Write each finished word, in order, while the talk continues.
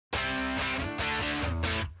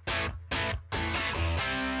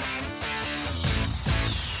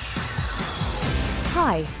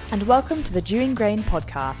Hi, and welcome to the Dewing Grain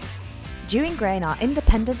podcast. Dewing Grain are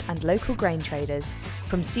independent and local grain traders.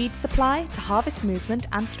 From seed supply to harvest movement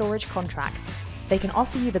and storage contracts, they can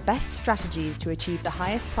offer you the best strategies to achieve the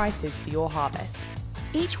highest prices for your harvest.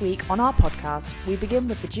 Each week on our podcast, we begin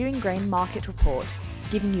with the Dewing Grain Market Report,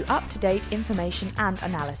 giving you up-to-date information and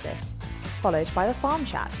analysis, followed by the Farm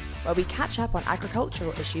Chat, where we catch up on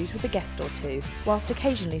agricultural issues with a guest or two, whilst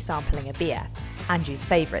occasionally sampling a beer, Andrew's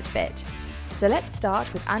favourite bit. So let's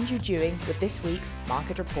start with Andrew Dewing with this week's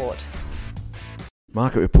Market Report.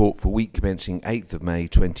 Market Report for week commencing 8th of May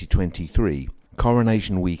 2023.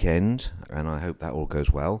 Coronation weekend, and I hope that all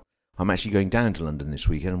goes well. I'm actually going down to London this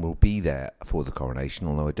weekend and will be there for the coronation,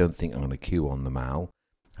 although I don't think I'm going to queue on the Mall.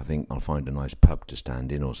 I think I'll find a nice pub to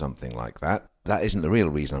stand in or something like that. That isn't the real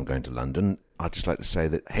reason I'm going to London. I'd just like to say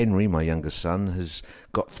that Henry, my youngest son, has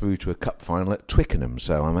got through to a cup final at Twickenham,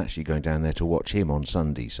 so I'm actually going down there to watch him on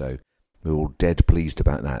Sunday, so we're all dead pleased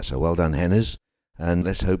about that. So well done, Henners, and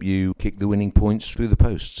let's hope you kick the winning points through the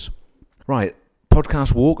posts. Right,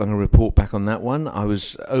 podcast walk, I'm going to report back on that one. I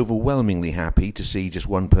was overwhelmingly happy to see just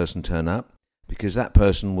one person turn up, because that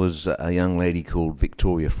person was a young lady called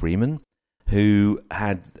Victoria Freeman, who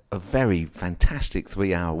had a very fantastic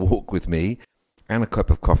 3-hour walk with me and a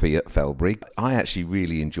cup of coffee at Felbury. I actually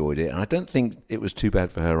really enjoyed it, and I don't think it was too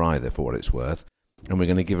bad for her either, for what it's worth. And we're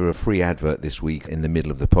going to give her a free advert this week in the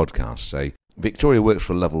middle of the podcast. So Victoria works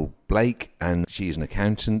for Lovell Blake, and she is an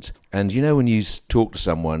accountant. And you know, when you talk to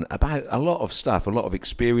someone about a lot of stuff, a lot of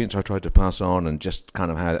experience I tried to pass on, and just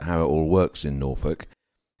kind of how it all works in Norfolk.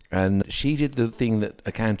 And she did the thing that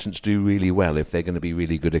accountants do really well if they're going to be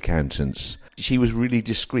really good accountants. She was really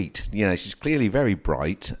discreet. You know, she's clearly very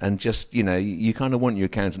bright, and just, you know, you kind of want your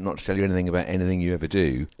accountant not to tell you anything about anything you ever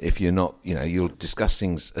do. If you're not, you know, you'll discuss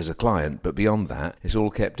things as a client, but beyond that, it's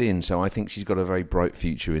all kept in. So I think she's got a very bright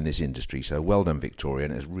future in this industry. So well done, Victoria,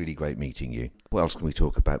 and it was really great meeting you. What else can we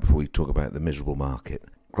talk about before we talk about the miserable market?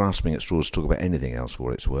 Grasping at straws to talk about anything else for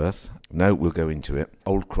what it's worth. No, we'll go into it.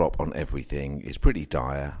 Old crop on everything is pretty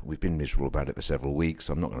dire. We've been miserable about it for several weeks,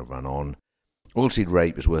 so I'm not going to run on. Oilseed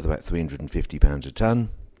rape is worth about £350 a tonne,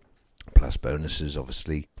 plus bonuses,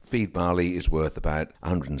 obviously. Feed barley is worth about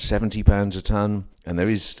 £170 a tonne, and there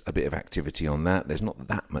is a bit of activity on that. There's not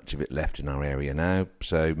that much of it left in our area now,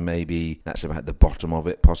 so maybe that's about the bottom of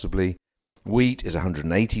it, possibly. Wheat is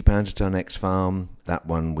 £180 a tonne ex-farm. That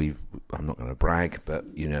one I'm not going to brag, but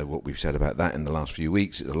you know what we've said about that in the last few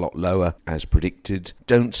weeks. It's a lot lower as predicted.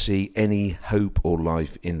 Don't see any hope or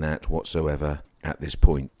life in that whatsoever at this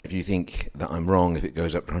point. If you think that I'm wrong, if it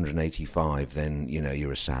goes up to 185, then you know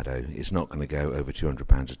you're a sado. It's not going to go over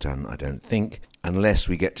 £200 a tonne, I don't think, unless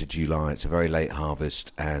we get to July. It's a very late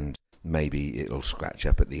harvest, and maybe it'll scratch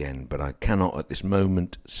up at the end, but I cannot at this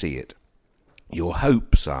moment see it. Your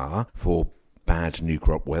hopes are for bad new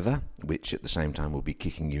crop weather, which at the same time will be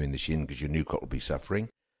kicking you in the shin because your new crop will be suffering,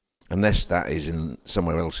 unless that is in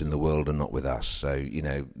somewhere else in the world and not with us. So, you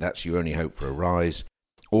know, that's your only hope for a rise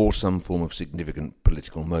or some form of significant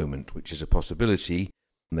political moment, which is a possibility.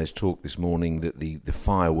 And there's talk this morning that the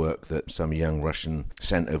firework that some young Russian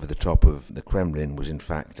sent over the top of the Kremlin was in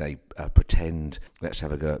fact a pretend, let's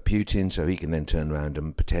have a go at Putin, so he can then turn around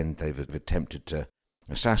and pretend they've attempted to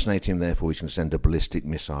assassinate him, therefore he can send a ballistic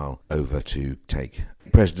missile over to take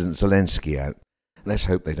President Zelensky out. Let's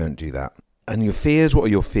hope they don't do that. And your fears, what are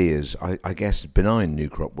your fears? I guess benign new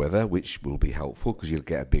crop weather, which will be helpful because you'll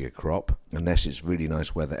get a bigger crop, unless it's really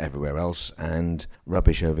nice weather everywhere else and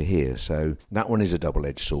rubbish over here. So that one is a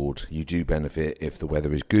double-edged sword. You do benefit if the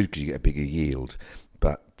weather is good because you get a bigger yield.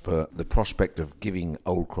 But for the prospect of giving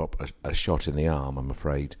old crop a shot in the arm, I'm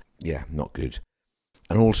afraid, yeah, not good.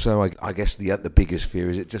 And also, I guess the biggest fear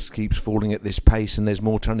is it just keeps falling at this pace and there's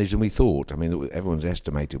more tonnage than we thought. I mean, everyone's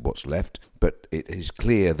estimated what's left, but it is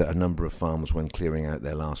clear that a number of farmers, when clearing out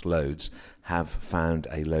their last loads, have found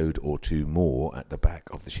a load or two more at the back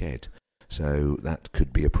of the shed. So that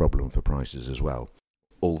could be a problem for prices as well.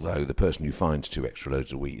 Although the person who finds 2 extra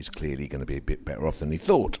loads of wheat is clearly going to be a bit better off than he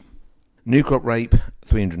thought. New crop rape,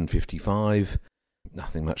 355.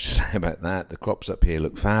 Nothing much to say about that. The crops up here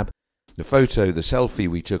look fab. The selfie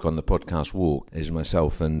we took on the podcast walk is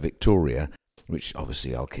myself and Victoria, which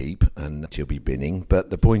obviously I'll keep and she'll be binning. But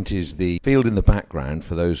the point is, the field in the background,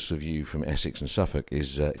 for those of you from Essex and Suffolk,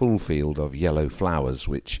 is a full field of yellow flowers,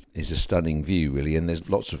 which is a stunning view, really. And there's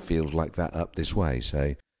lots of fields like that up this way.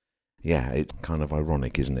 So, yeah, it's kind of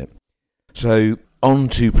ironic, isn't it? So, on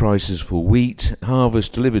to prices for wheat.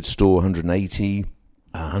 Harvest delivered store 180,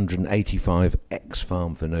 185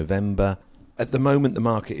 ex-farm for November. At the moment, the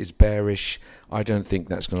market is bearish. I don't think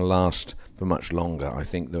that's going to last for much longer. I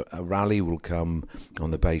think that a rally will come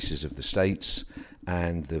on the basis of the States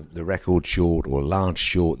and the record short or large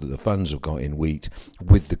short that the funds have got in wheat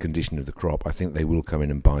with the condition of the crop. I think they will come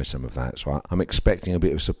in and buy some of that. So I'm expecting a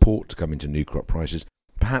bit of support to come into new crop prices.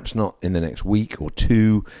 Perhaps not in the next week or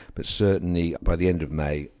two, but certainly by the end of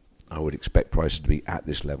May, I would expect prices to be at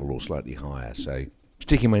this level or slightly higher. So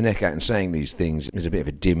sticking my neck out and saying these things is a bit of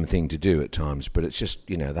a dim thing to do at times, but it's just,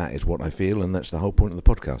 that is what I feel, and that's the whole point of the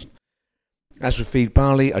podcast. As for feed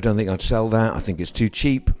barley, I don't think I'd sell that. I think it's too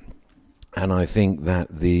cheap, and I think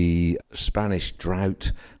that the Spanish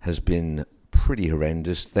drought has been pretty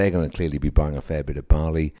horrendous. They're going to clearly be buying a fair bit of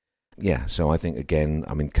barley. Yeah, so I think, again,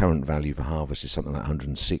 current value for harvest is something like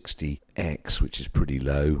 160x, which is pretty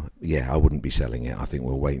low. Yeah, I wouldn't be selling it. I think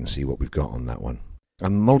we'll wait and see what we've got on that one.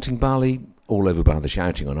 And malting barley, all over by the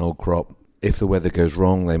shouting on old crop. If the weather goes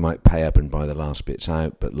wrong, they might pay up and buy the last bits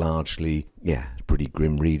out, but largely, pretty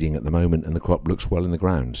grim reading at the moment, and the crop looks well in the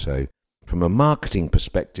ground. So from a marketing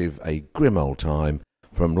perspective, a grim old time.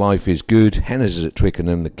 From Life is Good, Hennes is at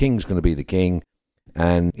Twickenham, the King's going to be the king,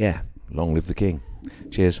 and long live the King.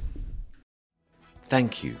 Cheers.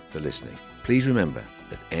 Thank you for listening. Please remember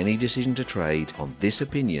that any decision to trade on this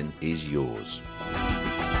opinion is yours.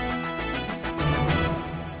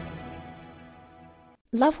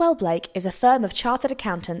 Lovewell Blake is a firm of chartered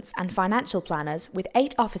accountants and financial planners with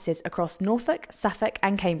 8 offices across Norfolk, Suffolk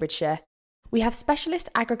and Cambridgeshire. We have specialist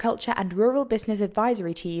agriculture and rural business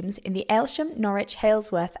advisory teams in the Aylsham, Norwich,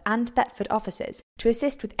 Halesworth and Thetford offices to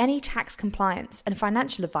assist with any tax compliance and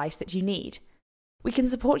financial advice that you need. We can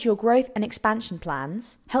support your growth and expansion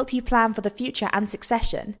plans, help you plan for the future and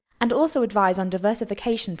succession, and also advise on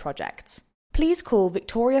diversification projects. Please call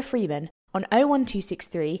Victoria Freeman on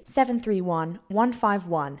 01263 731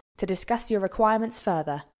 151 to discuss your requirements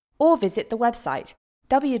further, or visit the website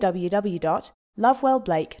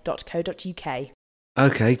www.lovewellblake.co.uk.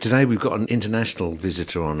 Okay, today we've got an international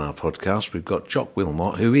visitor on our podcast. We've got Jock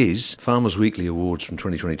Willmott, who is Farmers Weekly Awards from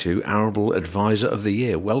 2022 Arable Advisor of the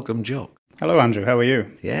Year. Welcome, Jock. Hello, Andrew. How are you?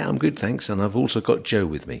 Yeah, I'm good, thanks. And I've also got Joe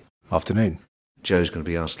with me. Afternoon. Joe's going to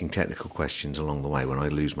be asking technical questions along the way when I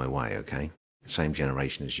lose my way, okay? Same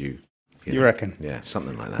generation as you. You reckon? Yeah,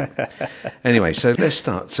 something like that. Anyway, so let's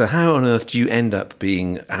start. So how on earth do you end up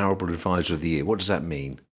being Arable Advisor of the Year? What does that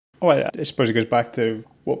mean? Well, I suppose it goes back to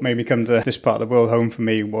what made me come to this part of the world. Home for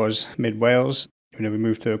me was mid-Wales. We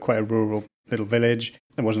moved to quite a rural little village.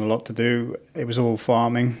 There wasn't a lot to do. It was all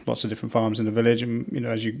farming, lots of different farms in the village. And,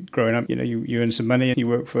 as you're growing up, you earn some money and you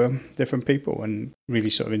work for different people, and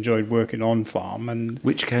really sort of enjoyed working on farm. And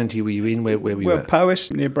which county were you in? Where were you at?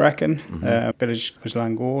 Powys, near Brecon. Mm-hmm. Village was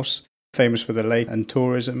Llangorse, famous for the lake and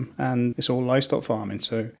tourism, and it's all livestock farming.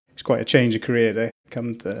 So it's quite a change of career to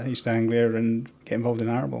come to East Anglia and get involved in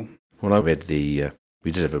arable. Well, I read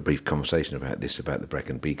we did have a brief conversation about the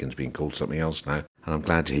Brecon Beacons being called something else now, and I'm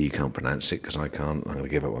glad to hear you can't pronounce it, because I can't. I'm going to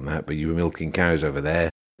give up on that. But you were milking cows over there,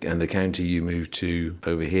 and the county you moved to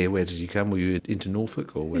over here, where did you come? Were you into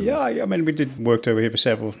Norfolk or where? Yeah, we worked over here for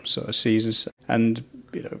several sort of seasons, and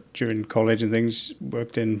during college and things,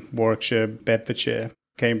 worked in Warwickshire, Bedfordshire,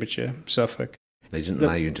 Cambridgeshire, Suffolk. They didn't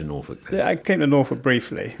allow you into Norfolk then? Yeah, I came to Norfolk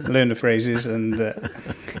briefly, learned the phrases, and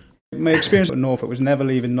my experience at Norfolk was never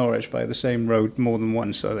leaving Norwich by the same road more than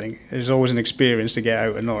once, I think. It was always an experience to get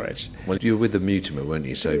out of Norwich. Well, you were with the Mutimer, weren't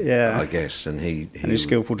you? So, yeah. I guess. And his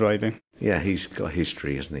skillful driving. Yeah, he's got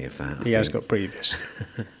history, hasn't he, of that? He has got previous.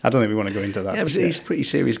 I don't think we want to go into that. Yeah, but he's a pretty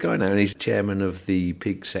serious guy now, and he's chairman of the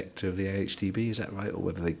pig sector of the AHDB, is that right? Or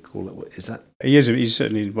whatever they call it. Is that? He is. He's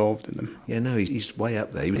certainly involved in them. Yeah, no, he's way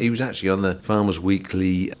up there. He was actually on the Farmers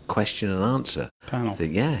Weekly question and answer panel. I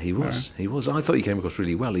think, yeah, he was. He was. I thought he came across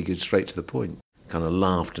really well. He got straight to the point. Kind of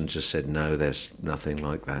laughed and just said, no, there's nothing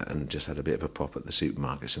like that, and just had a bit of a pop at the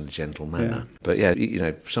supermarkets in a gentle manner. Yeah. But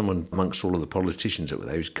yeah, someone amongst all of the politicians that were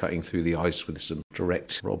there who's cutting through the ice with some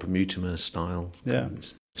direct Rob Mutimer style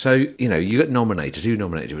things. So, you got nominated. Who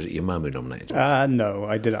nominated you? Was it your mum who nominated you? No,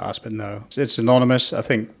 I did ask, but no. It's anonymous. I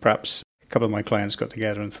think perhaps a couple of my clients got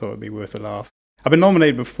together and thought it'd be worth a laugh. I've been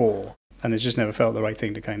nominated before, and it just never felt the right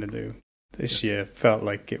thing to kind of do. This year felt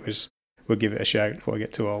like we'll give it a shout before I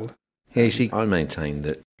get too old. Yeah, you see, I maintain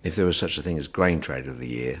that if there was such a thing as Grain Trader of the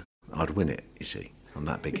Year, I'd win it, you see. I'm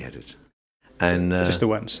that big-headed. And just the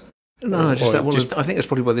once? No, I think that's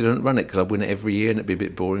probably why they don't run it, because I'd win it every year and it'd be a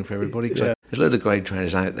bit boring for everybody. There's a load of grain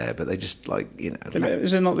traders out there, but they just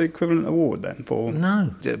Is there not the equivalent award then for?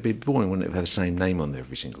 No, it'd be boring, wouldn't it, if it had the same name on there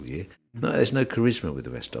every single year? No, there's no charisma with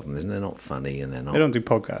the rest of them. They're not funny, and they're not. They don't do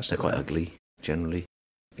podcasts. They're quite ugly, generally.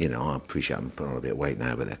 You know, I appreciate I'm putting on a bit of weight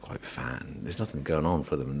now, but they're quite fat. And there's nothing going on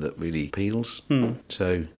for them that really appeals.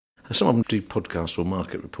 So some of them do podcasts or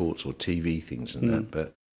market reports or TV things and that,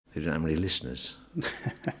 but they don't have many listeners.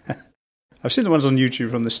 I've seen the ones on YouTube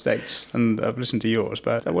from the States, and I've listened to yours,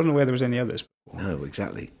 but I wasn't aware there was any others. No,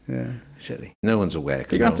 exactly. Yeah, exactly. No one's aware.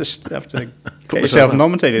 You're going to have to get yourself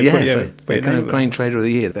nominated. Yeah, kind of Grain Trader of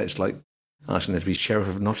the Year. That's like asking them to be Sheriff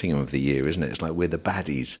of Nottingham of the Year, isn't it? It's like we're the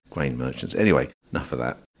baddies, grain merchants. Anyway, enough of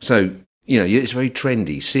that. So, you know, it's very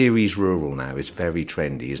trendy. Ceres Rural now is very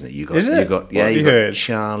trendy, isn't it? You got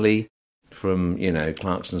Charlie from, you know,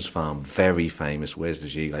 Clarkson's Farm, very famous. Where's the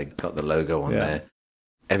G? Like, got the logo on there.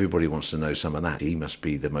 Everybody wants to know some of that. He must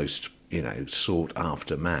be the most, you know, sought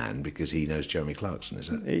after man because he knows Jeremy Clarkson,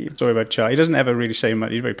 isn't it? Sorry about Charlie. He doesn't ever really say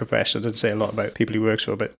much. He's very professional. Doesn't say a lot about people he works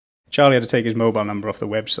for. But Charlie had to take his mobile number off the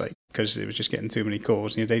website because it was just getting too many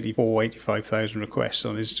calls. He had 85,000 requests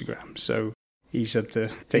on Instagram. So he's had to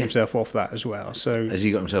take himself off that as well. So has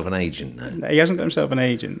he got himself an agent now? He hasn't got himself an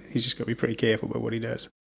agent. He's just got to be pretty careful about what he does.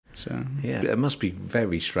 So yeah, it must be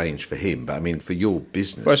very strange for him, but I mean, for your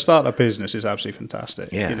business, for a startup business, it's absolutely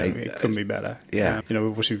fantastic. Yeah, you know, it couldn't be better. Yeah, you know, we're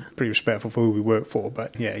obviously pretty respectful for who we work for,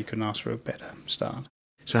 but yeah, you couldn't ask for a better start.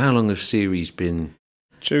 So, how long have Ceres been?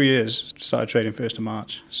 2 years. Started trading 1st of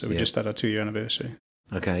March, so we just had our 2-year anniversary.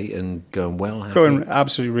 Okay, and going well. Going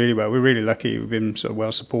absolutely really well. We're really lucky. We've been sort of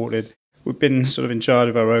well supported. We've been sort of in charge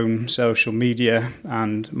of our own social media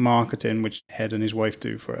and marketing, which Ed and his wife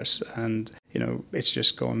do for us. And, you know, it's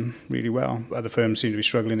just gone really well. Other firms seem to be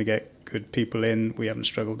struggling to get good people in. We haven't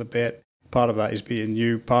struggled a bit. Part of that is being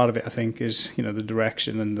new. Part of it, I think, is, you know, the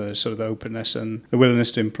direction and the sort of the openness and the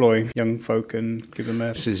willingness to employ young folk and give them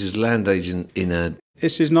a... So this is land agent in a...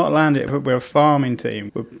 This is not land agent. We're a farming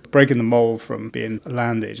team. We're breaking the mould from being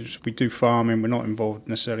land agents. We do farming. We're not involved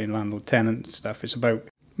necessarily in landlord-tenant stuff. It's about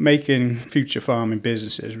making future farming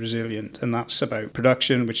businesses resilient, and that's about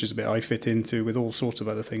production, which is a bit I fit into, with all sorts of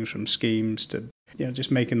other things from schemes to, you know, just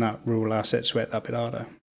making that rural asset sweat that bit harder.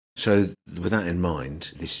 So with that in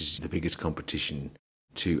mind, this is the biggest competition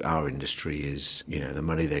to our industry is, you know, the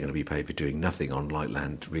money they're going to be paid for doing nothing on light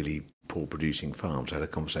land, really poor producing farms. I had a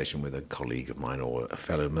conversation with a colleague of mine or a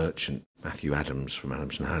fellow merchant, Matthew Adams from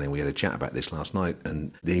Adams and Hanning. We had a chat about this last night,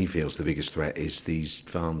 and he feels the biggest threat is these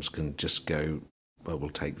farms can just go, well,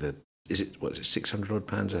 we'll take the, is it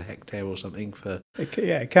 £600 a hectare or something for?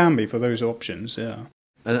 It can be for those options, yeah.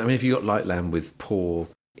 And I mean, if you've got light land with poor,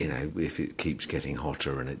 you know, if it keeps getting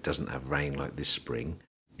hotter and it doesn't have rain like this spring,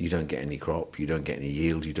 you don't get any crop, you don't get any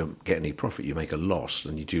yield, you don't get any profit, you make a loss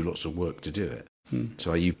and you do lots of work to do it.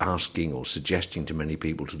 So are you asking or suggesting to many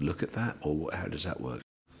people to look at that, or how does that work?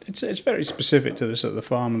 It's very specific to the sort of the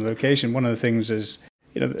farm and the location. One of the things is,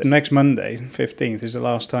 you know, next Monday, 15th, is the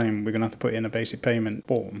last time we're going to have to put in a basic payment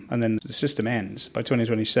form, and then the system ends. By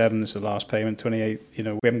 2027, it's the last payment. 28, you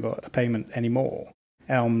know, we haven't got a payment anymore.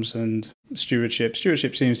 Elms and stewardship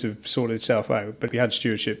seems to have sorted itself out, but we had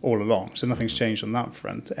stewardship all along, so nothing's changed on that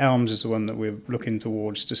front. Elms is the one that we're looking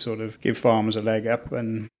towards to sort of give farmers a leg up,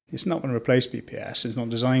 and it's not going to replace BPS, it's not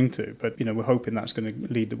designed to, but, you know, we're hoping that's going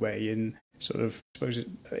to lead the way in sort of, I suppose,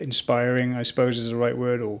 inspiring, I suppose is the right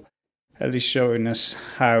word, or at least showing us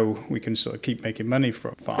how we can sort of keep making money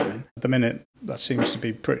from farming. At the minute, that seems to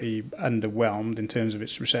be pretty underwhelmed in terms of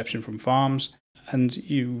its reception from farms. And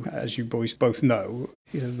you, as you boys both know,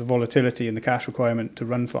 you know, the volatility and the cash requirement to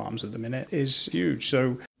run farms at the minute is huge.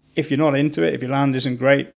 So if you're not into it, if your land isn't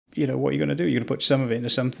great, you know, what are you going to do? You're going to put some of it into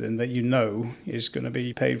something that you know is going to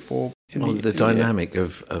be paid for. The dynamic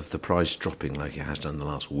of the price dropping like it has done the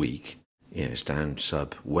last week, you know, it's down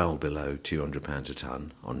well below £200 a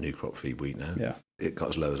tonne on new crop feed wheat now. Yeah. It got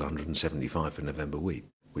as low as 175 for November wheat,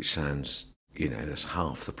 which sounds, you know, that's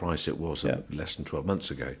half the price it was less than 12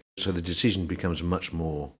 months ago. So the decision becomes much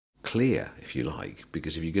more clear, if you like,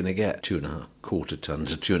 because if you're going to get 2.25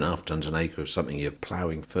 tonnes or 2.5 tonnes an acre of something you're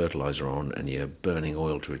ploughing fertiliser on and you're burning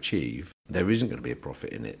oil to achieve, there isn't going to be a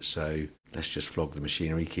profit in it. So let's just flog the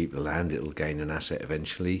machinery, keep the land, it'll gain an asset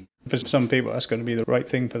eventually. For some people, that's going to be the right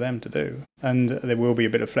thing for them to do. And there will be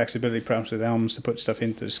a bit of flexibility perhaps with Elms to put stuff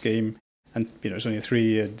into the scheme. And, you know, it's only a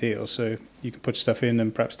 3-year deal, so you can put stuff in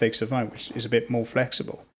and perhaps take stuff out, which is a bit more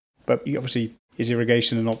flexible. But obviously, is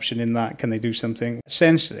irrigation an option in that? Can they do something?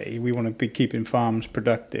 Essentially, we want to be keeping farms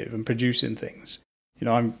productive and producing things. You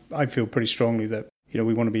know, I feel pretty strongly that, you know,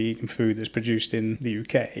 we want to be eating food that's produced in the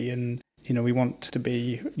UK, and, you know, we want to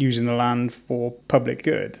be using the land for public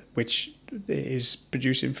good, which is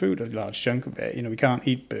producing food, a large chunk of it. You know, we can't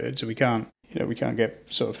eat birds, and we can't get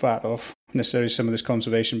sort of fat off necessarily some of this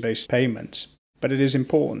conservation-based payments. But it is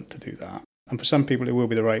important to do that. And for some people, it will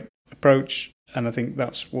be the right approach. And I think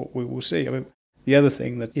that's what we will see. I mean, The other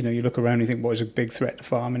thing that, you look around and you think, what is a big threat to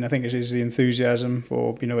farming? I think it is the enthusiasm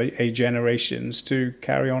for, a generations to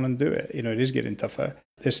carry on and do it. It is getting tougher.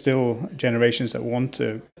 There's still generations that want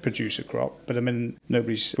to produce a crop, but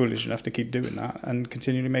nobody's foolish enough to keep doing that and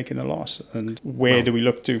continually making a loss. And where do we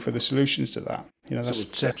look to for the solutions to that?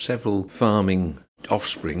 Several farming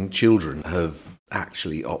offspring, children, have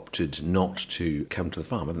actually opted not to come to the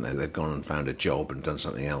farm, haven't they? They've gone and found a job and done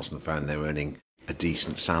something else and found they're earning a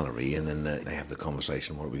decent salary, and then they have the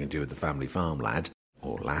conversation, what are we going to do with the family farm lad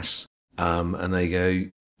or lass? And they go,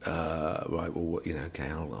 right, well, okay,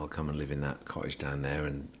 I'll come and live in that cottage down there,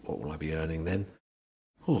 and what will I be earning then?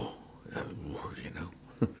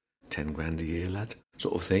 10 grand a year, lad,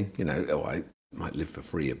 sort of thing. I might live for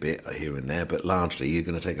free a bit here and there, but largely you're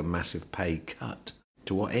going to take a massive pay cut.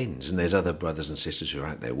 To what ends? And there's other brothers and sisters who are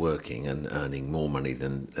out there working and earning more money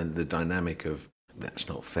and the dynamic of, that's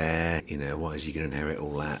not fair, why is he going to inherit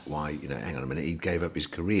all that? Why, hang on a minute, he gave up his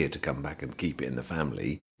career to come back and keep it in the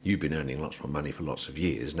family. You've been earning lots more money for lots of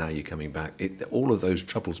years. Now you're coming back. All of those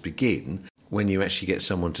troubles begin when you actually get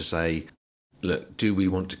someone to say, look, do we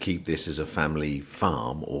want to keep this as a family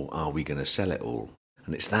farm, or are we going to sell it all?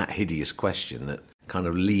 And it's that hideous question that kind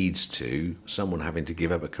of leads to someone having to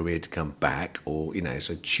give up a career to come back, or,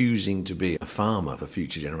 so choosing to be a farmer for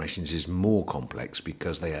future generations is more complex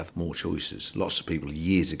because they have more choices. Lots of people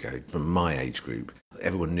years ago from my age group,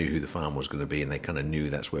 everyone knew who the farm was going to be, and they kind of knew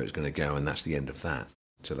that's where it's going to go, and that's the end of that.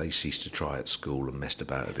 So they ceased to try at school and messed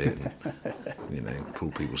about a bit and,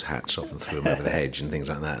 pulled people's hats off and threw them over the hedge and things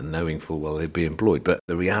like that, and knowing full well they'd be employed. But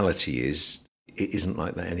the reality is, it isn't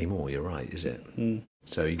like that anymore, you're right, is it? Mm.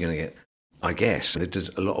 So you're going to get, I guess, there's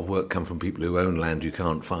a lot of work come from people who own land who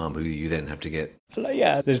can't farm, who you then have to get.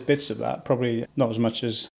 Yeah, there's bits of that, probably not as much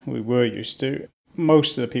as we were used to.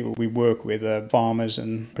 Most of the people we work with are farmers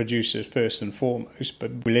and producers first and foremost,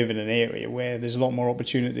 but we live in an area where there's a lot more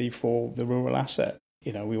opportunity for the rural asset.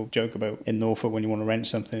 We all joke about in Norfolk, when you want to rent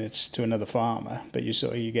something, it's to another farmer, but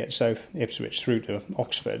you get South Ipswich through to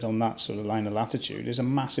Oxford on that sort of line of latitude. There's a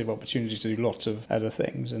massive opportunity to do lots of other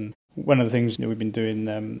things. And one of the things, we've been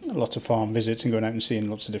doing lots of farm visits and going out and seeing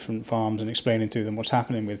lots of different farms and explaining to them what's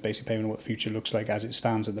happening with basic payment and what the future looks like as it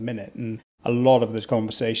stands at the minute. And a lot of the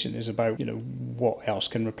conversation is about, what else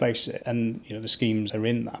can replace it. And, the schemes are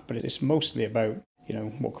in that, but it's mostly about,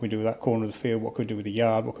 what can we do with that corner of the field? What can we do with the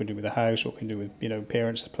yard? What can we do with the house? What can we do with,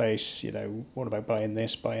 parents' place? What about buying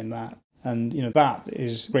this, buying that? And, that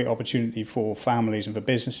is a great opportunity for families and for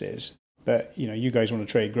businesses. But, you guys want to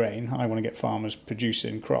trade grain. I want to get farmers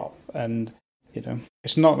producing crop. And,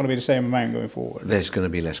 it's not going to be the same amount going forward. There's going to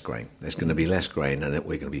be less grain. There's going to be less grain, and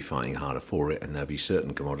we're going to be fighting harder for it. And there'll be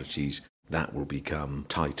certain commodities that will become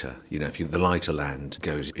tighter. If the lighter land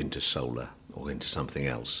goes into solar or into something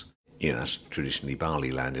else, that's traditionally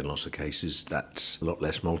barley land in lots of cases. That's a lot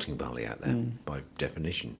less malting barley out there by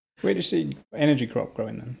definition. Where do you see energy crop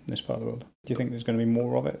growing then in this part of the world? Do you think there's going to be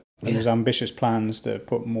more of it? And there's ambitious plans to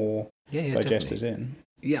put more digesters definitely in?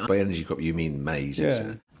 Yeah, by energy crop you mean maize, yeah. Isn't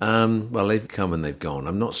it? Well, they've come and they've gone.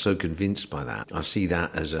 I'm not so convinced by that. I see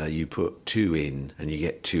that as you put 2 in and you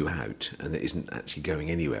get 2 out, and it isn't actually going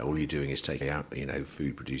anywhere. All you're doing is taking out,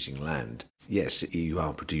 food-producing land. Yes, you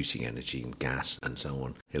are producing energy and gas and so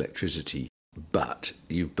on, electricity, but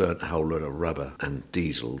you've burnt a whole lot of rubber and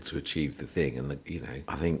diesel to achieve the thing. And,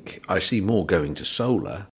 I think I see more going to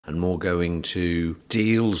solar and more going to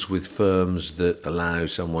deals with firms that allow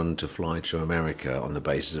someone to fly to America on the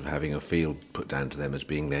basis of having a field put down to them as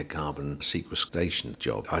being their carbon sequestration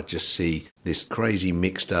job. I just see this crazy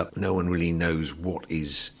mixed up, no one really knows what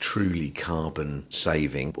is truly carbon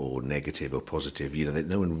saving or negative or positive, that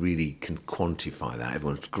no one really can quantify that.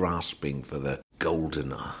 Everyone's grasping for the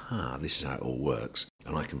golden, this is how it all works,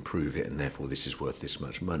 and I can prove it, and therefore this is worth this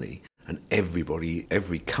much money. And everybody,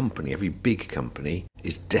 every company, every big company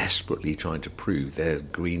is desperately trying to prove they're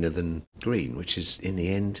greener than green, which is, in the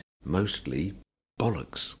end, mostly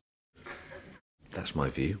bollocks. That's my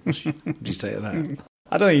view. What do you say to that?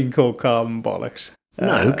 I don't think you can call carbon bollocks.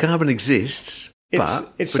 No, carbon exists,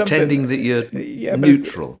 but it's pretending that you're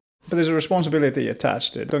neutral. But there's a responsibility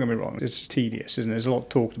attached to it. Don't get me wrong, it's tedious, isn't it? There's a lot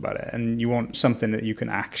talked about it, and you want something that you can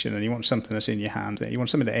action, and you want something that's in your hand, you want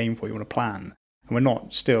something to aim for, you want a plan. And we're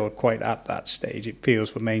not still quite at that stage, it feels,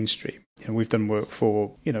 for mainstream. We've done work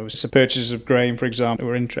for, some purchasers of grain, for example,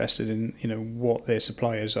 who are interested in, what their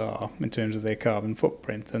suppliers are in terms of their carbon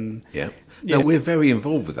footprint. And no, we're very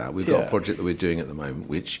involved with that. We've got a project that we're doing at the moment,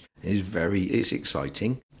 which is it's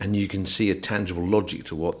exciting, and you can see a tangible logic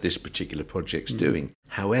to what this particular project's doing.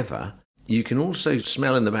 However, you can also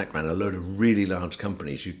smell in the background a load of really large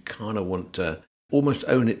companies who kind of want to almost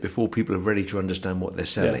own it before people are ready to understand what they're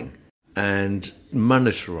selling. and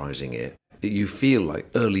monetarising it, you feel like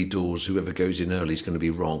early doors, whoever goes in early is going to be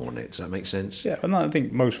wrong on it. Does that make sense? Yeah, and I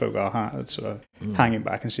think most folk are sort of hanging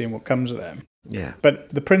back and seeing what comes of them. Yeah. But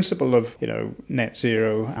the principle of, net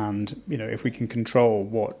zero and, if we can control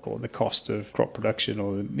or the cost of crop production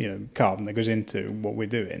or, carbon that goes into what we're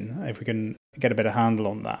doing, if we can get a better handle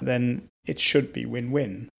on that, then it should be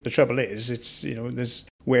win-win. The trouble is, there's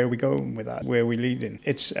where are we going with that? Where are we leading?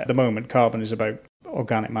 It's, at the moment, carbon is about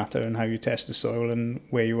organic matter and how you test the soil and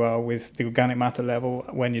where you are with the organic matter level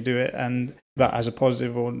when you do it, and that has a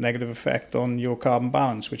positive or negative effect on your carbon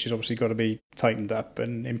balance, which has obviously got to be tightened up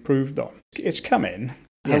and improved on. It's coming.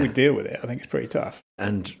 How we deal with it, I think, is pretty tough.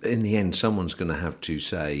 And in the end, someone's going to have to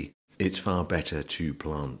say it's far better to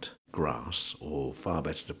plant grass or far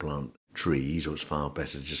better to plant trees, or it's far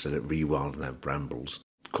better to just let it rewild and have brambles.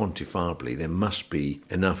 Quantifiably, there must be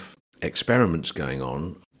enough experiments going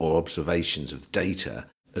on or observations of data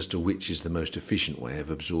as to which is the most efficient way of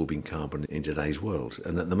absorbing carbon in today's world.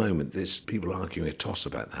 And at the moment, there's people arguing a toss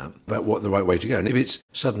about that, about what the right way to go. And if it's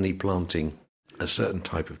suddenly planting a certain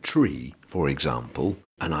type of tree, for example,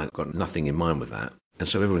 and I've got nothing in mind with that, and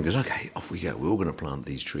so everyone goes, okay, off we go. We're all going to plant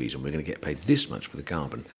these trees and we're going to get paid this much for the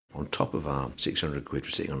carbon on top of our 600 quid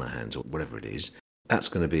for sitting on our hands or whatever it is. That's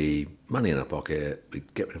going to be money in our pocket. We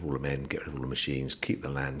get rid of all the men, get rid of all the machines, keep the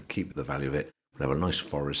land, keep the value of it. We'll have a nice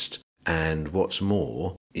forest. And what's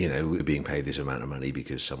more, we're being paid this amount of money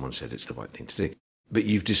because someone said it's the right thing to do. But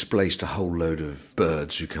you've displaced a whole load of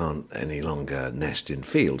birds who can't any longer nest in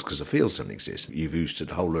fields because the fields don't exist. You've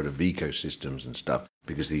boosted a whole load of ecosystems and stuff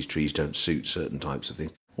because these trees don't suit certain types of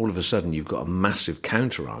things. All of a sudden, you've got a massive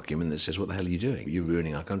counter-argument that says, what the hell are you doing? You're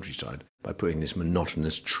ruining our countryside by putting this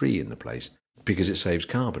monotonous tree in the place because it saves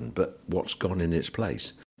carbon. But what's gone in its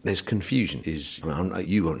place? There's confusion.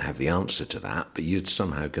 You won't have the answer to that, but you're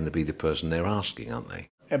somehow going to be the person they're asking, aren't they?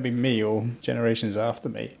 It'd be me or generations after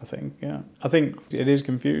me, I think, yeah. I think it is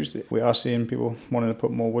confused. We are seeing people wanting to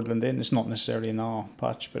put more woodland in. It's not necessarily in our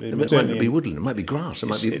patch, but it might not be woodland. It might be grass. It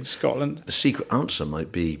might be in Scotland. The secret answer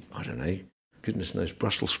might be, I don't know, goodness knows,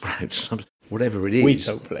 Brussels sprouts, whatever it is. Wheat,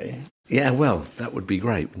 hopefully. Yeah, well, that would be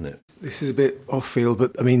great, wouldn't it? This is a bit off field,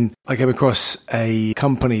 but I came across a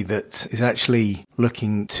company that is actually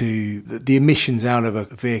looking to the emissions out of a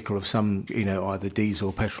vehicle of some, either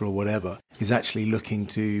diesel, petrol or whatever, is actually looking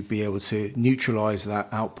to be able to neutralise that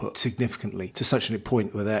output significantly to such a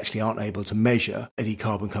point where they actually aren't able to measure any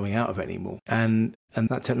carbon coming out of it anymore. And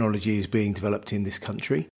that technology is being developed in this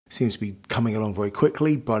country. Seems to be coming along very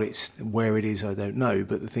quickly, but it's where it is, I don't know.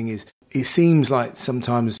 But the thing is, it seems like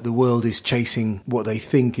sometimes the world is chasing what they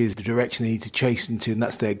think is the direction they need to chase into, and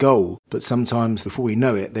that's their goal. But sometimes, before we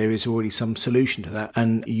know it, there is already some solution to that.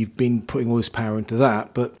 And you've been putting all this power into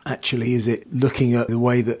that, but actually, is it looking at the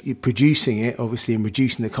way that you're producing it, obviously, and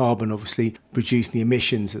reducing the carbon, obviously, reducing the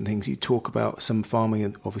emissions and things? You talk about some farming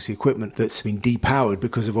and obviously equipment that's been depowered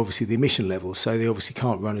because of obviously the emission levels, so they obviously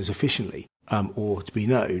can't run as efficiently. Or to be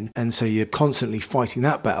known, and so you're constantly fighting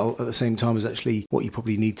that battle at the same time as actually what you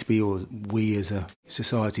probably need to be, or we as a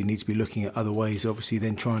society need to be looking at other ways, obviously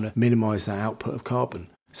then trying to minimise that output of carbon.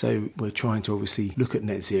 So we're trying to obviously look at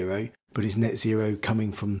net zero, but is net zero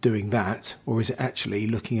coming from doing that, or is it actually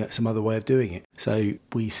looking at some other way of doing it? So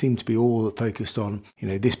we seem to be all focused on,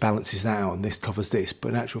 this balances that out and this covers this, but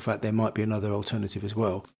in actual fact there might be another alternative as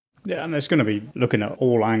well. Yeah, and it's going to be looking at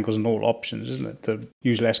all angles and all options, isn't it, to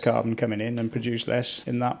use less carbon coming in and produce less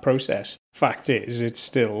in that process. Fact is, it's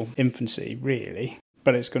still infancy, really,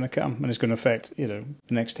 but it's going to come and it's going to affect, the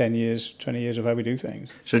next 10 years, 20 years of how we do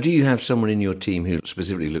things. So do you have someone in your team who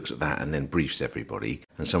specifically looks at that and then briefs everybody,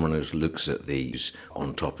 and someone who looks at these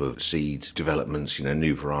on top of seeds, developments,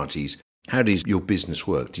 new varieties? How does your business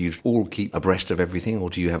work? Do you all keep abreast of everything,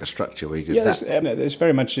 or do you have a structure where you go... Yeah, there's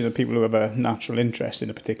very much people who have a natural interest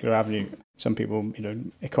in a particular avenue. Some people,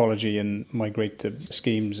 ecology and migrate to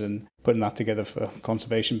schemes and putting that together for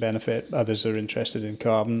conservation benefit. Others are interested in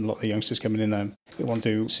carbon. A lot of the youngsters coming in there, they want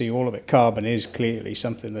to see all of it. Carbon is clearly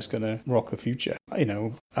something that's going to rock the future,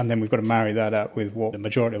 and then we've got to marry that up with what the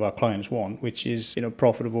majority of our clients want, which is,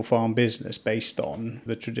 profitable farm business based on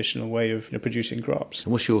the traditional way of producing crops.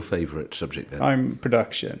 And what's your favourite subject then? I'm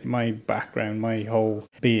production. My background, my whole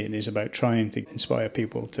being is about trying to inspire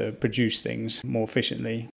people to produce things more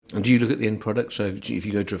efficiently. And do you look at the end product? So if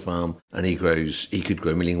you go to a farm and he could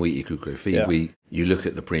grow milling wheat, he could grow feed wheat, you look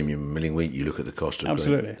at the premium milling wheat, you look at the cost of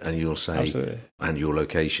Absolutely. growing, and you'll say, Absolutely. And your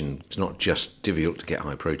location, it's not just difficult to get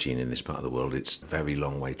high protein in this part of the world, it's a very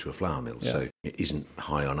long way to a flour mill. Yeah. So it isn't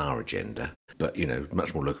high on our agenda, but,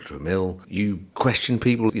 much more local to a mill. You question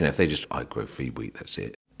people, if they just, I grow feed wheat, that's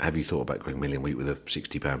it. Have you thought about growing milling wheat with a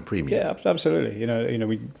 £60 premium? Yeah, absolutely.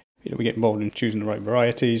 we get involved in choosing the right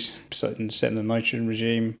varieties, setting the nitrogen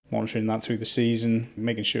regime, monitoring that through the season,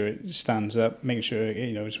 making sure it stands up, making sure,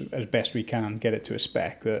 as best we can, get it to a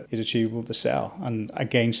spec that is achievable to sell. And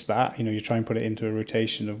against that, you try and put it into a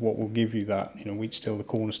rotation of what will give you that. Wheat's still the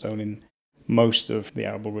cornerstone in most of the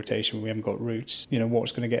arable rotation. We haven't got roots.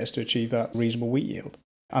 What's going to get us to achieve that reasonable wheat yield?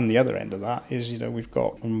 And the other end of that is, we've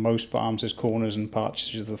got on most farms, there's corners and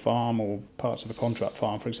parts of the farm or parts of a contract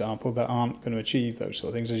farm, for example, that aren't going to achieve those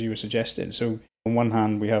sort of things, as you were suggesting. So on one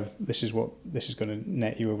hand, we have this is going to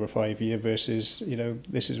net you over a 5-year versus,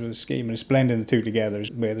 this is with a scheme. And it's blending the two together is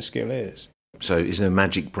where the skill is. So is there a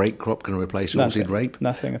magic break crop going to replace oilseed rape?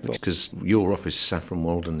 Nothing at all. Because your office, Saffron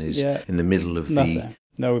Walden, is in the middle of Nothing.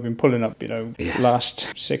 No, we've been pulling up,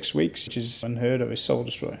 last 6 weeks, which is unheard of. It's soul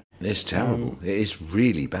destroyer. It's terrible. It is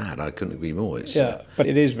really bad. I couldn't agree more. But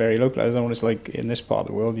it is very localised. I don't know what it's like in this part of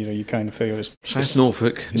the world. You kind of feel it's... South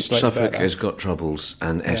Norfolk, Suffolk has got troubles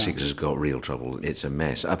and Essex has got real trouble. It's a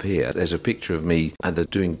mess. Up here, there's a picture of me at the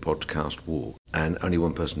Doing Podcast walk and only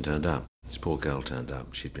one person turned up. This poor girl turned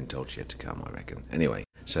up. She'd been told she had to come, I reckon. Anyway,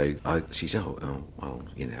 so she said, well,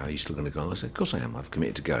 are you still going to go? I said, of course I am. I've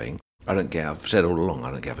committed to going. I've said all along, I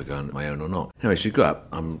don't care if I go on my own or not. Anyway, so we go up,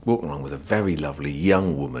 I'm walking along with a very lovely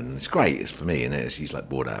young woman. It's great, it's for me, and she's like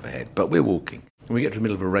bored out of her head. But we're walking, and we get to the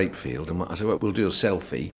middle of a rape field, and I said, well, we'll do a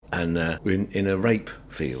selfie, and we're in a rape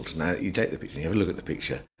field. Now, you take the picture, and you have a look at the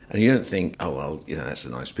picture, and you don't think, oh, well, that's a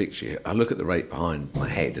nice picture. I look at the rape behind my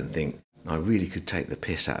head and think, I really could take the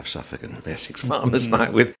piss out of Suffolk and Essex farmers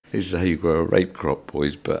like with, this is how you grow a rape crop,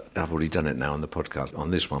 boys, but I've already done it now on the podcast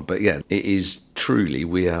on this one. But yeah, it is truly,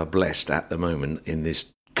 we are blessed at the moment in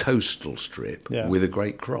this coastal strip with a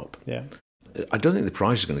great crop. Yeah. I don't think the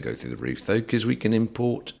price is going to go through the roof, though, because we can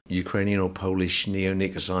import Ukrainian or Polish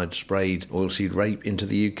neonicotide sprayed oilseed rape into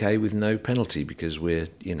the UK with no penalty because we're,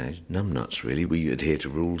 numbnuts, really. We adhere to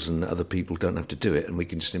rules and other people don't have to do it, and we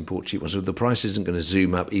can just import cheap ones. So the price isn't going to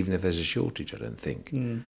zoom up even if there's a shortage, I don't think.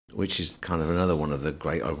 Which is kind of another one of the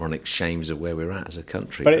great ironic shames of where we're at as a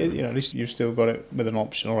country. But at least you've still got it with an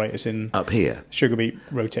option, all right? It's in up here sugar beet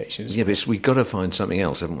rotations. Yeah, but we've got to find something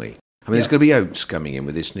else, haven't we? I mean, there's going to be oats coming in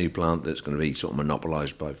with this new plant that's going to be sort of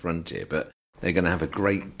monopolised by Frontier, but they're going to have a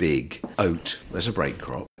great big oat. There's a break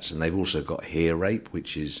crop, and they've also got hair rape,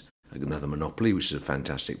 which is another monopoly, which is a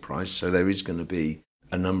fantastic price. So there is going to be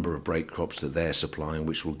a number of break crops that they're supplying,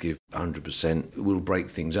 which will give 100%, will break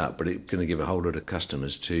things up, but it's going to give a whole lot of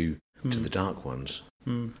customers to the dark ones.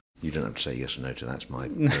 You don't have to say yes or no to that. That's my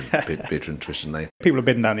bitter and twist. And people are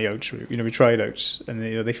bidding down the oats route. We tried oats, and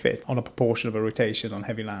they fit on a proportion of a rotation on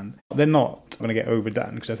heavy land. They're not going to get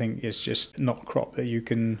overdone because I think it's just not a crop that you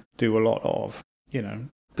can do a lot of.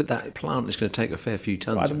 But that plant is going to take a fair few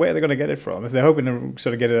tons. Where are they going to get it from? If they're hoping to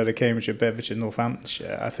sort of get it out of Cambridgeshire, Bedfordshire,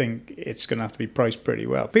 Northamptonshire, I think it's going to have to be priced pretty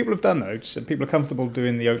well. People have done oats, and people are comfortable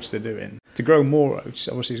doing the oats they're doing. To grow more oats,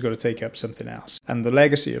 obviously, you've got to take up something else. And the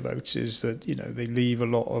legacy of oats is that, they leave a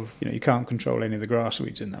lot of, you can't control any of the grass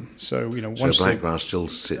weeds in them. So, once so blackgrass still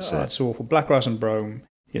sits there. It's awful. Blackgrass and brome,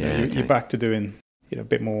 you're back to doing, a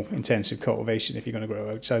bit more intensive cultivation if you're going to grow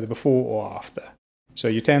oats, either before or after. So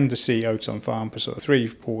you tend to see oats on farm for sort of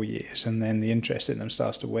 3-4 years, and then the interest in them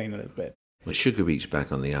starts to wane a little bit. Well, sugar beet's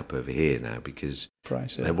back on the up over here now because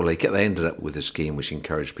price. They ended up with a scheme which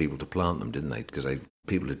encouraged people to plant them, didn't they? Because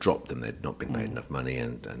people had dropped them, they'd not been paid enough money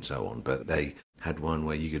and so on. But they had one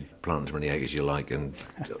where you could plant as many acres you like and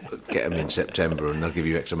get them in September, and they'll give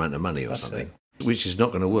you X amount of money or something. Which is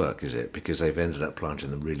not going to work, is it? Because they've ended up planting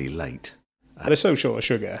them really late. They're so short of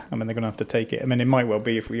sugar. I mean, they're going to have to take it. I mean, it might well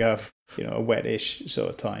be if we have, a wet-ish sort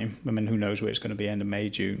of time. I mean, who knows where it's going to be, end of May,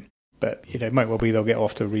 June. But, it might well be they'll get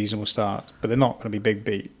off to a reasonable start. But they're not going to be big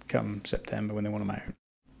beet come September when they want them out.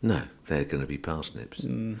 No, they're going to be parsnips.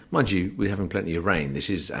 Mind you, we're having plenty of rain.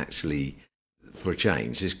 This is actually, for a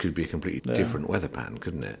change, this could be a completely different weather pattern,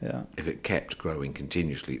 couldn't it? Yeah. If it kept growing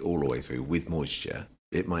continuously all the way through with moisture,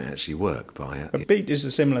 it might actually work. But beet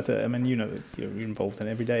is similar to, I mean, that you're involved in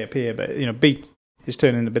every day up here, but, beet is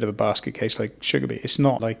turning a bit of a basket case like sugar beet. It's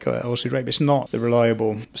not like oilseed rape. It's not the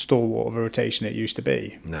reliable stalwart of a rotation it used to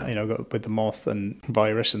be. No. With the moth and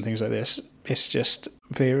virus and things like this. It's just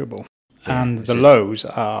variable. Yeah, and the lows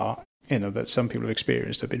are, that some people have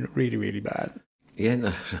experienced have been really, really bad. Yeah,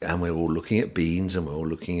 no. And we're all looking at beans, and we're all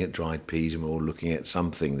looking at dried peas, and we're all looking at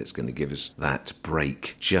something that's going to give us that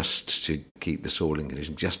break just to keep the soil in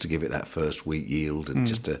condition, just to give it that first wheat yield,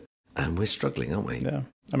 and and we're struggling, aren't we? Yeah.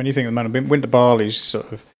 I mean, you think at the moment, winter barley's sort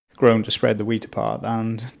of grown to spread the wheat apart,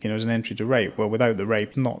 and, as an entry to rape. Well, without the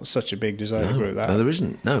rape, not such a big desire to grow that. No, there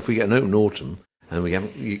isn't. No, if we get an open autumn, and we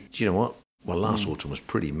haven't, do you know what? Well, last autumn was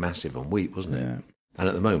pretty massive on wheat, wasn't it? Yeah. And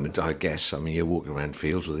at the moment, I guess, you're walking around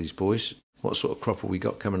fields with these boys. What sort of crop have we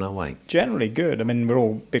got coming our way? Generally good. We're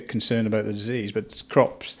all a bit concerned about the disease, but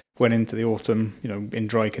crops went into the autumn, in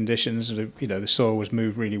dry conditions. The soil was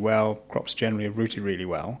moved really well. Crops generally have rooted really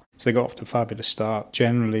well. So they got off to a fabulous start.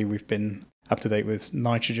 Generally, we've been up to date with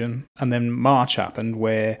nitrogen. And then March happened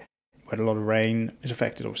where we had a lot of rain. It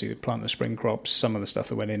affected, obviously, the plant and spring crops. Some of the stuff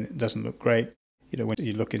that went in doesn't look great. When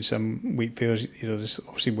you look in some wheat fields, there's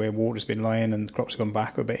obviously where water's been lying and the crops have gone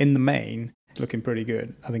backward. But in the main, it's looking pretty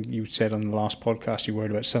good. I think you said on the last podcast you're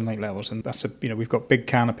worried about sunlight levels, and that's we've got big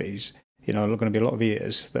canopies. There are going to be a lot of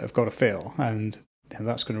ears that have got to fill, and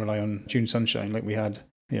that's going to rely on June sunshine like we had.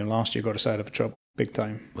 Last year got us out of trouble big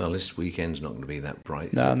time. Well, this weekend's not going to be that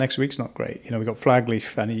bright. No, next week's not great. We've got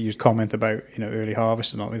flagleaf, and you comment about early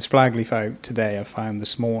harvest or not. There's flagleaf out today. I found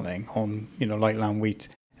this morning on light lamb wheat.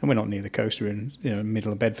 And we're not near the coast. We're in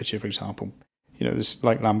middle of Bedfordshire, for example. There's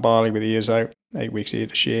light lamb barley with the ears out, 8 weeks ear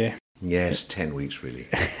to shear. Yes, 10 weeks really.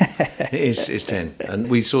 It's 10. And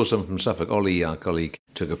we saw some from Suffolk. Ollie, our colleague,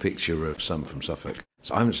 took a picture of some from Suffolk.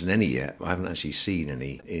 So I haven't seen any yet. I haven't actually seen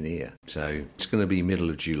any in here. So it's going to be middle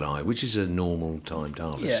of July, which is a normal timed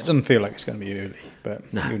harvest. Yeah, it doesn't feel like it's going to be early, but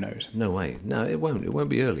who knows? No way. No, it won't. It won't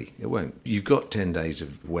be early. It won't. You've got 10 days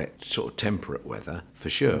of wet, sort of temperate weather, for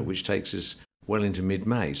sure, which takes us well into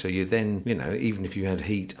mid-May. So you then, even if you had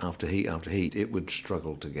heat after heat after heat, it would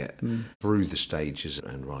struggle to get through the stages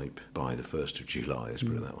and ripe by the 1st of July, let's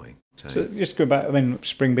put it that way. So just go back,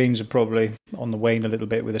 spring beans are probably on the wane a little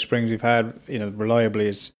bit with the springs we've had. Reliably,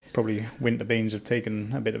 it's probably winter beans have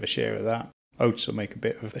taken a bit of a share of that. Oats will make a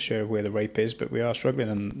bit of a share of where the rape is, but we are struggling,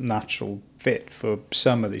 and natural fit for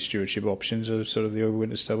some of these stewardship options are sort of the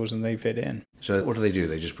overwinter stubbles, and they fit in. So what do?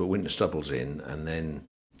 They just put winter stubbles in, and then...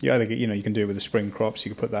 You either you can do it with the spring crops.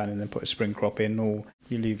 You can put that in and then put a spring crop in, or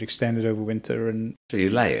you leave it extended over winter. And so you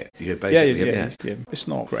lay it. You basically, yeah. It's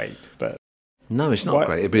not great, but no, it's not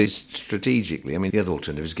great. But it's strategically. The other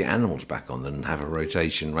alternative is get animals back on them and have a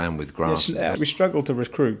rotation round with grass. We struggle to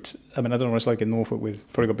recruit. I don't know what it's like in Norfolk.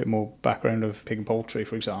 With probably got a bit more background of pig and poultry,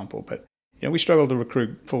 for example. But we struggle to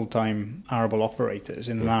recruit full-time arable operators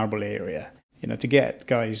in an arable area. To get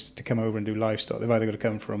guys to come over and do livestock, they've either got to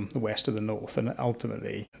come from the west or the north, and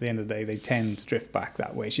ultimately, at the end of the day, they tend to drift back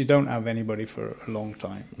that way. So you don't have anybody for a long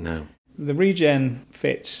time. No. The regen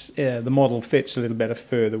fits, the model fits a little better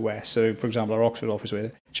further west. So, for example, our Oxford office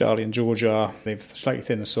where Charlie and George are, they've slightly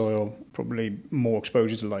thinner soil, probably more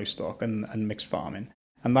exposure to livestock and mixed farming.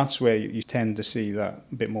 And that's where you tend to see that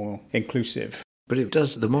a bit more inclusive. But it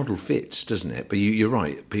does, the model fits, doesn't it? But you're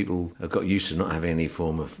right, people have got used to not having any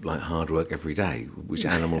form of hard work every day, which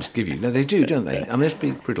animals give you. No, they do, don't they? Let's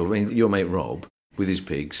be brutal. Your mate Rob, with his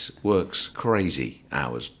pigs, works crazy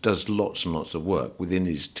hours, does lots and lots of work within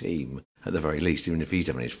his team, at the very least, even if he's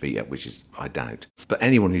having his feet up, which is, I doubt. But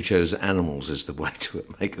anyone who chose animals as the way to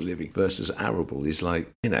make a living versus arable is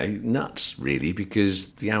nuts, really,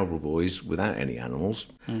 because the arable boys, without any animals,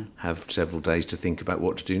 have several days to think about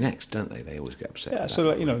what to do next, don't they? They always get upset. Yeah,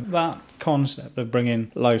 so that concept of bringing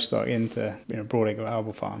livestock into broadacre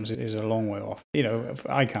arable farms is a long way off.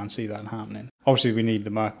 I can't see that happening. Obviously, we need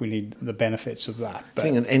the mark, we need the benefits of that. But I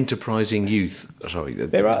think an enterprising youth,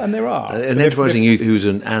 there are. An enterprising youth who's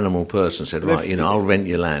an animal person said, right, I'll rent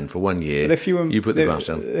your land for 1 year. You put the grass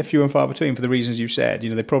down. They're few and far between for the reasons you said.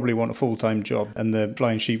 They probably want a full-time job, and the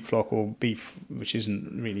flying sheep flock or beef, which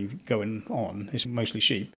isn't really going on, it's mostly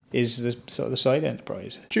sheep, is the sort of the side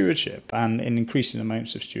enterprise. Stewardship, and in increasing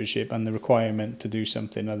amounts of stewardship, and the requirement to do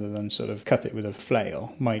something other than sort of cut it with a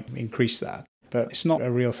flail might increase that. But it's not a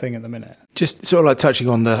real thing at the minute. Just sort of touching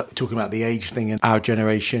on talking about the age thing and our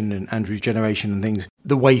generation and Andrew's generation and things,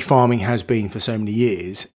 the way farming has been for so many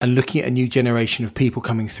years, and looking at a new generation of people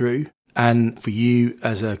coming through. And for you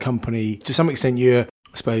as a company, to some extent, I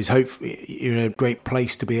suppose, hopefully, you're in a great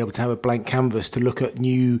place to be able to have a blank canvas to look at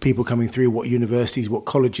new people coming through, what universities, what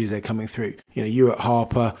colleges they're coming through. You're at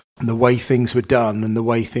Harper, and the way things were done and the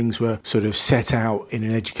way things were sort of set out in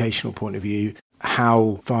an educational point of view,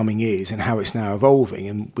 how farming is and how it's now evolving.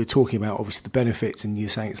 And we're talking about obviously the benefits, and you're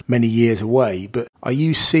saying it's many years away, but are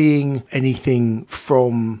you seeing anything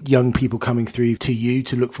from young people coming through to you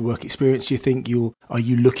to look for work experience? Do you think are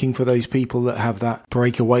you looking for those people that have that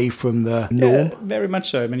break away from the norm? Yeah, very much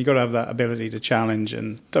so. You've got to have that ability to challenge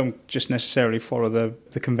and don't just necessarily follow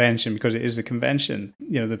the convention because it is the convention.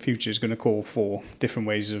 The future is going to call for different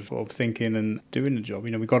ways of thinking and doing the job.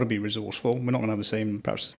 We've got to be resourceful. We're not going to have the same,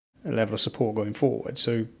 perhaps, a level of support going forward.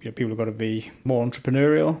 So people have got to be more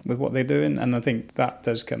entrepreneurial with what they're doing, and I think that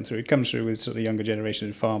does come through. It comes through with sort of younger generation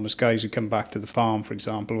of farmers, guys who come back to the farm, for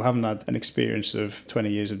example, who haven't had an experience of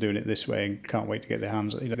 20 years of doing it this way and can't wait to get their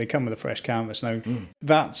hands on it. They come with a fresh canvas. Now,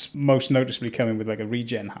 that's most noticeably coming with like a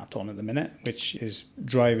regen hat on at the minute, which is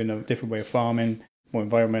driving a different way of farming, more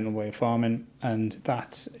environmental way of farming, and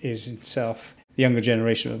that is itself... The younger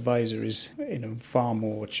generation of advisor is far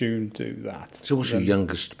more attuned to that. So what's your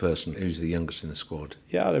youngest person? Who's the youngest in the squad?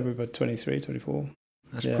 Yeah, they're about 23, 24.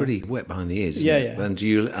 That's pretty wet behind the ears, isn't it? Yeah. And do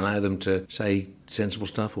you allow them to say sensible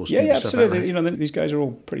stuff or stupid stuff? Yeah, absolutely. These guys are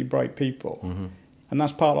all pretty bright people. Mm-hmm. And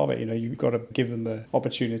that's part of it. You've got to give them the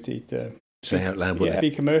opportunity to... Say out loud.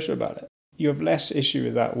 Be commercial about it. You have less issue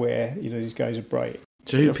with that where, these guys are bright.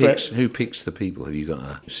 So who picks the people? Have you got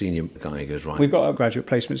a senior guy who goes, right? We've got a graduate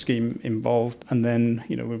placement scheme involved, and then,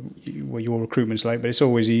 what your recruitment's like, but it's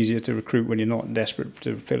always easier to recruit when you're not desperate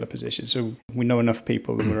to fill a position. So we know enough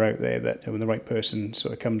people that are out there that when the right person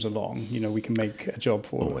sort of comes along, we can make a job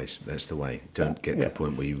for them. Always, that's the way. Don't get to the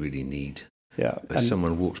point where you really need. Yeah. If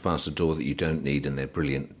someone walks past the door that you don't need and they're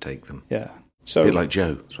brilliant, take them. Yeah. So a bit like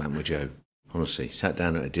Joe. That's what happened with Joe. Honestly, sat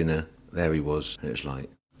down at a dinner, there he was, and it was like,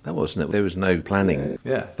 that wasn't it. There was no planning.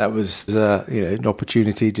 That was an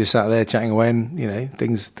opportunity. Just sat there chatting away, and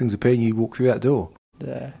things appear. And you walk through that door.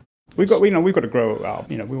 Yeah, we've got to grow our.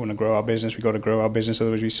 We want to grow our business. We've got to grow our business.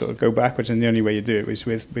 Otherwise, we sort of go backwards. And the only way you do it is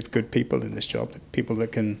with good people in this job, people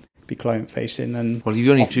that can be client facing. And well,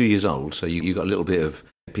 you're only 2 years old, so you got a little bit of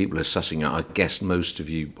people are sussing out. I guess most of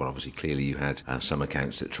you, well, obviously, clearly, you had some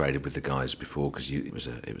accounts that traded with the guys before because it was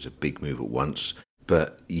a big move at once.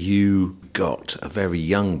 But you got a very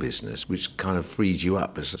young business, which kind of frees you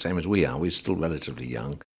up. It's the same as we are. We're still relatively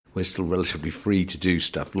young. We're still relatively free to do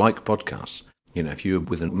stuff like podcasts. If you were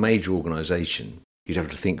with a major organisation, you'd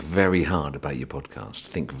have to think very hard about your podcast,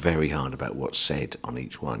 think very hard about what's said on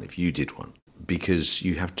each one, if you did one. Because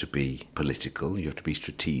you have to be political, you have to be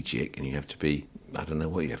strategic, and you have to be... I don't know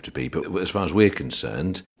what you have to be, but as far as we're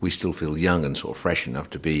concerned, we still feel young and sort of fresh enough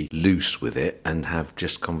to be loose with it and have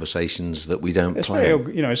just conversations that we don't plan.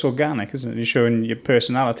 It's organic, isn't it? You're showing your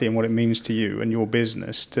personality and what it means to you and your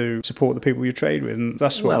business to support the people you trade with, and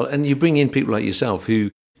that's what... Well, and you bring in people like yourself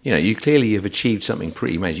who, you clearly have achieved something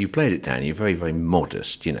pretty major. You played it down. You're very, very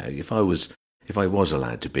modest. If I was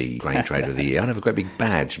allowed to be Grain Trader of the Year, I'd have a great big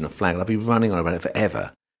badge and a flag. I'd be running on about it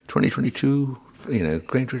forever. 2022,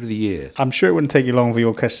 Grain Trader of the Year. I'm sure it wouldn't take you long for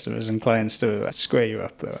your customers and clients to square you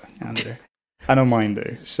up, though, Andrew. I know mine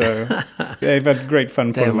do. So they've had great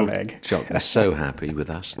fun pulling my leg. Jock, they're so happy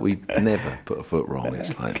with us. We never put a foot wrong.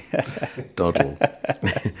 It's like doddle.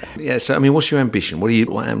 Yeah. So what's your ambition? What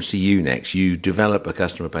happens to you next? You develop a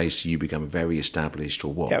customer base. You become very established,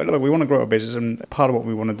 or what? Yeah. Look, we want to grow our business, and part of what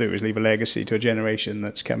we want to do is leave a legacy to a generation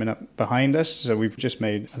that's coming up behind us. So we've just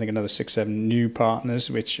made, I think, another 6-7 new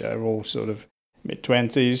partners, which are all sort of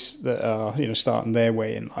mid-20s that are starting their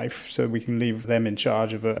way in life, so we can leave them in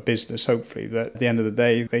charge of a business, hopefully, that at the end of the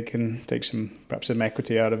day they can take perhaps some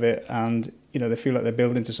equity out of it, and they feel like they're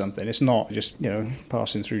building to something. It's not just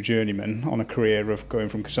passing through journeyman on a career of going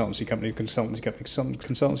from consultancy company to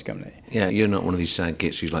consultancy company. Yeah, you're not one of these sad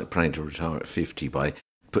gits who's like planning to retire at 50 by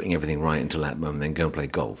putting everything right until that moment, then go and play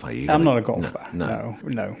golf, are you? I'm not a golfer. No.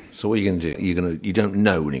 So what are you going to do? You don't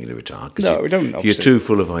know when you're going to retire. No, we don't. Obviously. You're too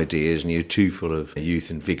full of ideas and you're too full of youth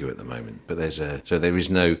and vigour at the moment. But there's a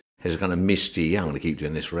kind of misty, I'm going to keep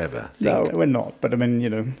doing this forever thing. No, we're not. But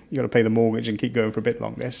you got to pay the mortgage and keep going for a bit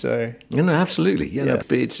longer. So absolutely. Yeah.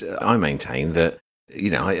 But I maintain that.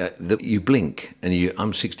 That you blink and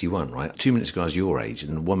I'm 61, right? 2 minutes ago I was your age,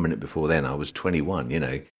 and 1 minute before then I was 21.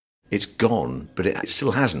 It's gone, but it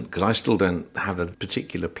still hasn't, because I still don't have a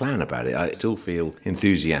particular plan about it. I still feel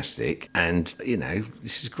enthusiastic, and,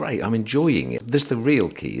 this is great. I'm enjoying it. That's the real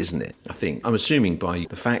key, isn't it? I think. I'm assuming by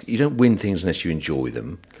the fact you don't win things unless you enjoy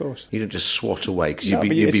them. Of course. You don't just swat away, because you'd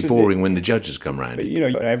be boring when the judges come round.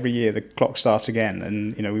 But, every year the clock starts again,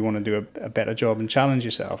 and, we want to do a better job and challenge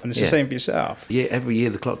yourself, and it's the same for yourself. Yeah, every year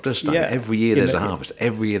the clock does start. Yeah. Every year there's a harvest.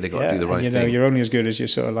 Every year they've got to do the right thing. You're only as good as your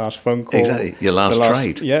sort of last phone call. Exactly. Your last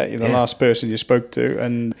trade. The last person you spoke to,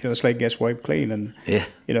 and the slate gets wiped clean, and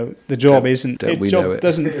the job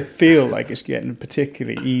doesn't feel like it's getting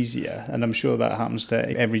particularly easier, and I'm sure that happens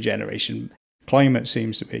to every generation. Climate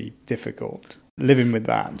seems to be difficult. Living with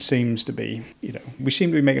that seems to be, we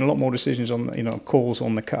seem to be making a lot more decisions on, calls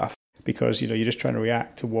on the cuff. because, you're just trying to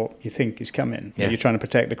react to what you think is coming. Yeah. You're trying to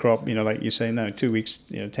protect the crop, like you say, no, 2 weeks,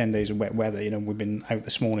 10 days of wet weather, we've been out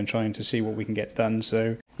this morning trying to see what we can get done.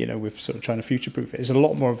 So, we're sort of trying to future-proof it. There's a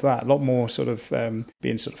lot more of that, a lot more sort of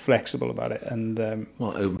being sort of flexible about it. And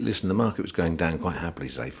Well, listen, the market was going down quite happily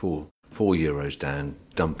today, €4 down,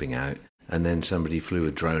 dumping out. And then somebody flew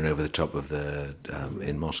a drone over the top of the,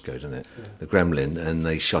 in Moscow, didn't it? Yeah. The Kremlin, and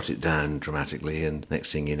they shot it down dramatically. And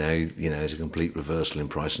next thing you know, there's a complete reversal in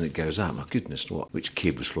price and it goes up. My goodness, which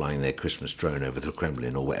kid was flying their Christmas drone over the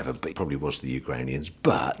Kremlin or whatever? But it probably was the Ukrainians.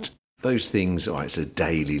 But those things, all right, it's a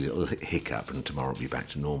daily little hiccup and tomorrow will be back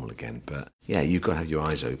to normal again. But yeah, you've got to have your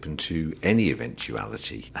eyes open to any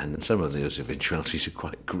eventuality. And some of those eventualities are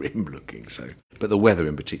quite grim looking. But the weather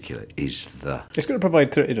in particular is it's going to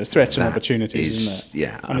provide threats and opportunities, isn't it?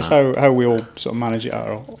 Yeah. And it's how we all sort of manage it.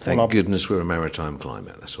 Thank goodness we're a maritime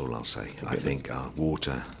climate, that's all I'll say. I think our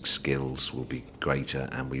water skills will be greater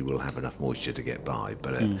and we will have enough moisture to get by.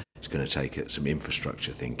 But it's going to take some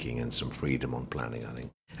infrastructure thinking and some freedom on planning, I think.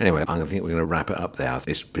 Anyway, I think we're going to wrap it up there.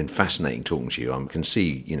 It's been fascinating talking to you. I can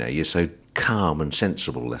see, you're so calm and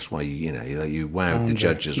sensible. That's why you wowed the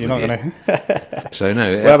judges. You're not going to. So no,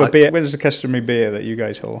 we'll have a beer. When's the customary beer that you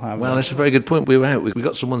guys all have? Well, that's a very good point. We were out. We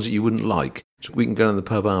got some ones that you wouldn't like. So we can go to the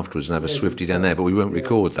pub afterwards and have a Swifty down there, but we won't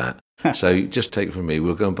record that. So just take it from me.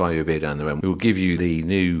 We'll go and buy you a beer down the road. We'll give you the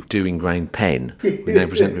new Doing Grain pen. We now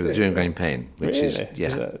present you with the Doing Grain pen, which is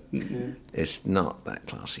it's not that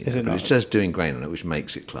classy. But it says Doing Grain on it, which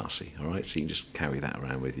makes it classy. All right, so you can just carry that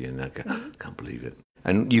around with you and go, can't believe it.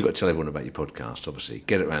 And you've got to tell everyone about your podcast, obviously.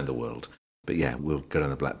 Get it around the world. But yeah, we'll go down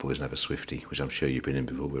the Black Boys and have a Swifty, which I'm sure you've been in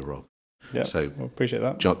before with Rob. Yeah, so appreciate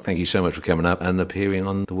that. Jock, thank you so much for coming up and appearing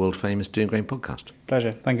on the world famous Doing Grain podcast.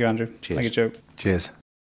 Pleasure. Thank you, Andrew. Cheers. Thank you, Joe. Cheers.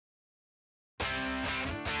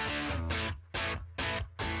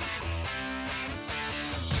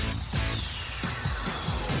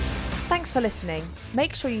 Thanks for listening.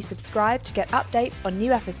 Make sure you subscribe to get updates on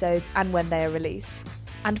new episodes and when they are released.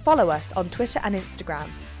 And follow us on Twitter and Instagram.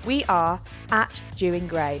 We are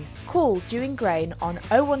 @DewingGrain. Call Dewing Grain on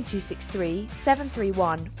 01263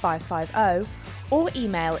 731 550 or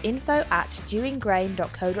email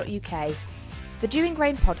info@dewinggrain.co.uk. The Dewing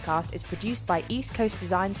Grain podcast is produced by East Coast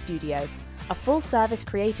Design Studio, a full-service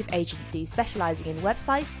creative agency specialising in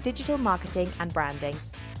websites, digital marketing and branding.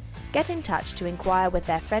 Get in touch to inquire with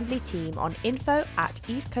their friendly team on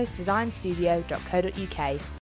info@eastcoastdesignstudio.co.uk.